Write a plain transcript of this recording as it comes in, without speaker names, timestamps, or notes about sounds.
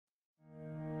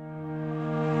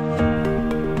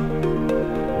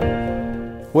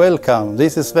Welcome,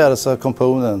 this is Väderstad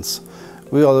Components.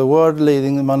 We are the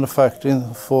world-leading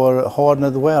manufacturing for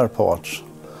hardened wear parts.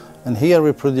 And here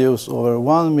we produce over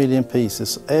 1 million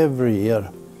pieces every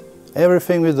year.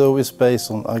 Everything we do is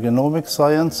based on agronomic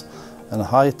science and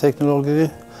high technology,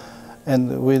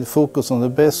 and with focus on the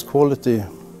best quality.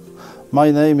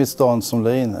 My name is Dan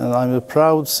Somlin, and I'm a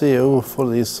proud CEO for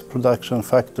this production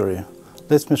factory.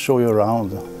 Let me show you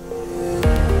around.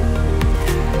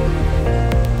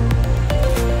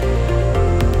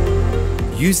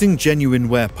 Using genuine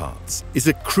wear parts is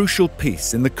a crucial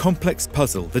piece in the complex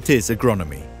puzzle that is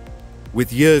agronomy.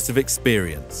 With years of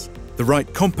experience, the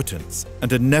right competence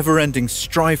and a never-ending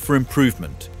strive for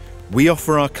improvement, we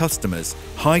offer our customers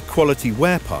high-quality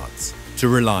wear parts to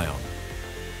rely on.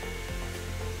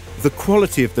 The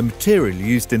quality of the material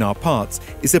used in our parts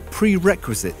is a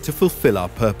prerequisite to fulfill our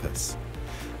purpose.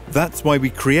 That's why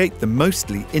we create them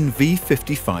mostly in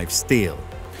V55 steel,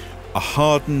 a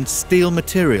hardened steel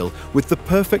material with the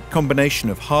perfect combination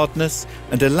of hardness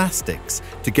and elastics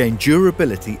to gain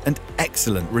durability and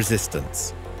excellent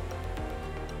resistance.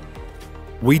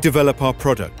 We develop our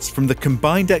products from the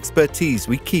combined expertise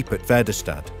we keep at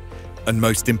Väderstad, and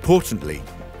most importantly,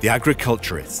 the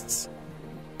agriculturists.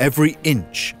 Every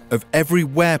inch of every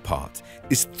wear part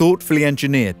is thoughtfully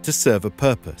engineered to serve a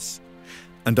purpose,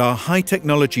 and our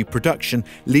high-technology production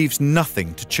leaves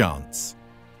nothing to chance.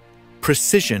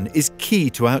 Precision is key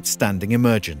to outstanding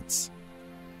emergence.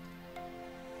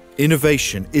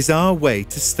 Innovation is our way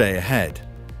to stay ahead.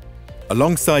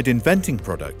 Alongside inventing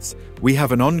products, we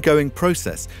have an ongoing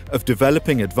process of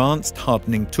developing advanced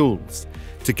hardening tools,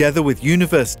 together with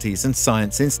universities and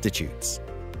science institutes.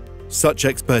 Such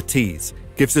expertise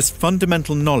gives us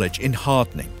fundamental knowledge in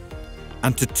hardening,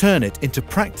 and to turn it into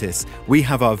practice, we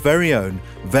have our very own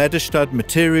Väderstad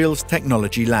Materials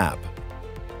Technology Lab.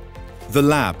 The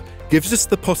lab gives us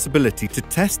the possibility to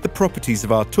test the properties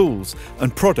of our tools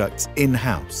and products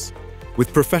in-house,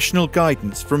 with professional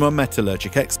guidance from a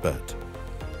metallurgic expert.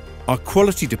 Our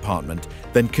quality department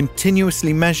then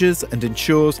continuously measures and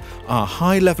ensures our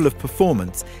high level of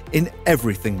performance in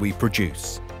everything we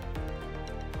produce.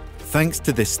 Thanks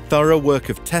to this thorough work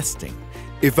of testing,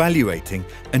 evaluating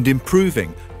and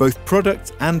improving both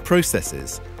products and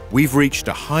processes, we've reached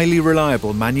a highly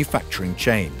reliable manufacturing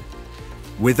chain.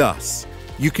 With us,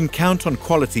 you can count on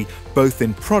quality both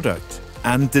in product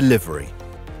and delivery,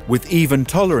 with even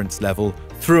tolerance level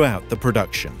throughout the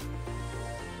production.